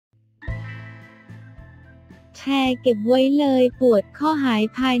แชร์เก็บไว้เลยปวดข้อหาย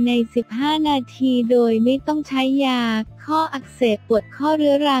ภายใน15นาทีโดยไม่ต้องใช้ยาข้ออักเสบปวดข้อเ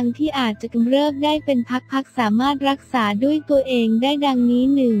รื้อรังที่อาจจะกำเริบได้เป็นพักๆสามารถรักษาด้วยตัวเองได้ดังนี้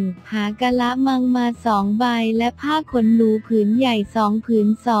 1. หากะละมังมา2ใบและผ้าขนหนูผืนใหญ่2ผืน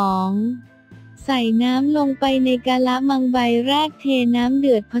 2. ใส่น้ำลงไปในกะละมังใบแรกเทน้ำเ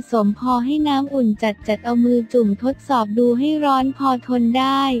ดือดผสมพอให้น้ำอุ่นจัดเอามือจุ่มทดสอบดูให้ร้อนพอทนไ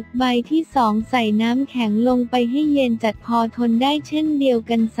ด้ใบที่ 2ใส่น้ำแข็งลงไปให้เย็นจัดพอทนได้เช่นเดียว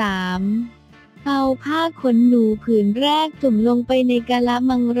กัน 3. เอาผ้าขนหนูผืนแรกจุ่มลงไปในกะละ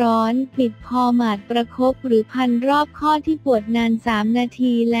มังร้อนปิดพอหมาดประคบหรือพันรอบข้อที่ปวดนาน3นา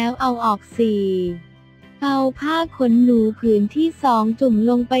ทีแล้วเอาออก 4. เอาผ้าขนหนูผืนที่ 2จุ่ม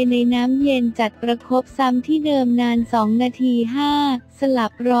ลงไปในน้ำเย็นจัดประคบซ้ำที่เดิมนาน2นาที 5. สลั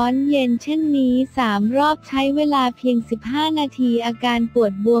บร้อนเย็นเช่นนี้3รอบใช้เวลาเพียง15นาทีอาการปว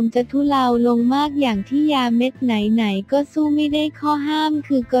ดบวมจะทุเลาลงมากอย่างที่ยาเม็ดไหนก็สู้ไม่ได้ข้อห้าม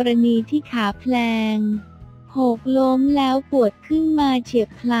คือกรณีที่ขาแพลงหกล้มแล้วปวดขึ้นมาเฉียบ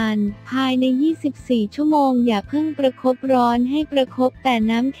พลันภายใน24ชั่วโมงอย่าเพิ่งประคบร้อนให้ประคบแต่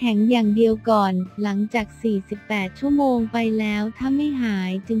น้ำแข็งอย่างเดียวก่อนหลังจาก48ชั่วโมงไปแล้วถ้าไม่หา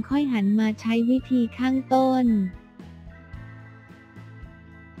ยจึงค่อยหันมาใช้วิธีข้างต้น